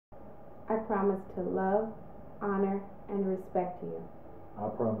I promise to love, honor, and respect you. I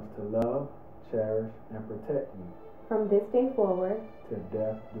promise to love, cherish, and protect you. From this day forward, till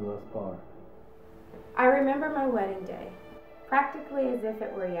death do us part. I remember my wedding day, practically as if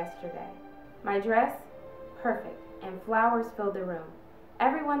it were yesterday. My dress, perfect, and flowers filled the room.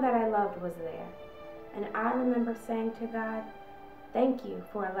 Everyone that I loved was there. And I remember saying to God, thank you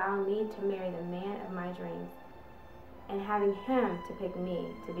for allowing me to marry the man of my dreams and having him to pick me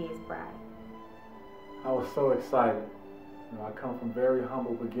to be his bride. I was so excited. I come from very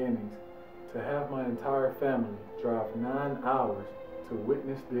humble beginnings. To have my entire family drive 9 hours to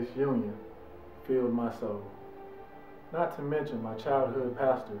witness this union filled my soul. Not to mention my childhood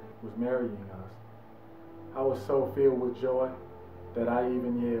pastor was marrying us. I was so filled with joy that I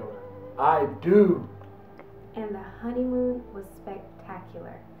even yelled, "I do!" And the honeymoon was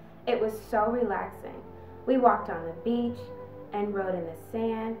spectacular. It was so relaxing. We walked on the beach and rode in the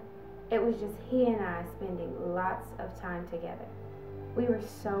sand. It was just he and I spending lots of time together. We were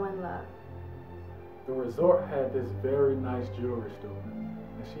so in love. The resort had this very nice jewelry store, and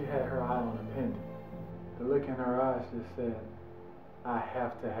she had her eye on a pendant. The look in her eyes just said, I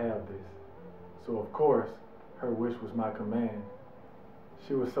have to have this. So of course, her wish was my command.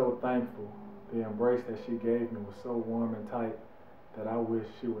 She was so thankful. The embrace that she gave me was so warm and tight that I wish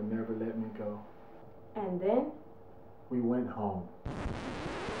she would never let me go. And then? We went home.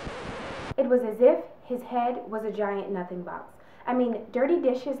 It was as if his head was a giant nothing box. I mean, dirty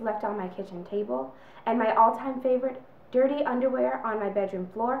dishes left on my kitchen table, and my all-time favorite, dirty underwear on my bedroom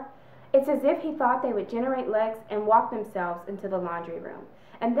floor. It's as if he thought they would generate legs and walk themselves into the laundry room.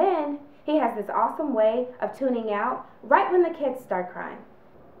 And then he has this awesome way of tuning out right when the kids start crying.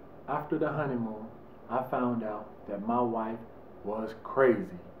 After the honeymoon, I found out that my wife was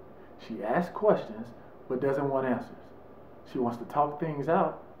crazy. She asks questions, but doesn't want answers. She wants to talk things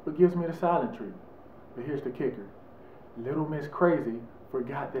out, but gives me the silent treatment. But here's the kicker. Little Miss Crazy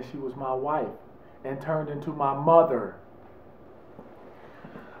forgot that she was my wife and turned into my mother.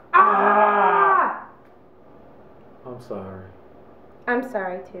 Ah! I'm sorry. I'm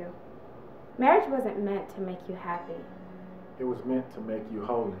sorry too. Marriage wasn't meant to make you happy. It was meant to make you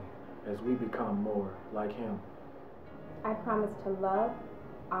holy as we become more like him. I promise to love,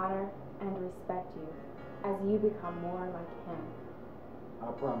 honor, and respect you as you become more like him.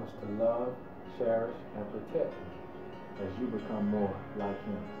 I promise to love, cherish, and protect you as you become more like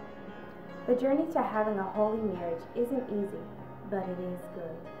him. The journey to having a holy marriage isn't easy, but it is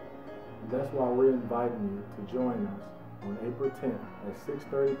good. That's why we're inviting you to join us on April 10th at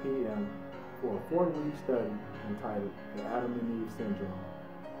 6:30 p.m. for a 4-week study entitled The Adam and Eve Syndrome.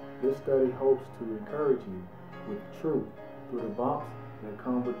 This study hopes to encourage you with truth through the bumps that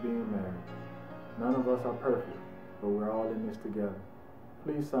come with being married. None of us are perfect, but we're all in this together.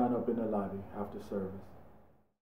 Please sign up in the lobby after service.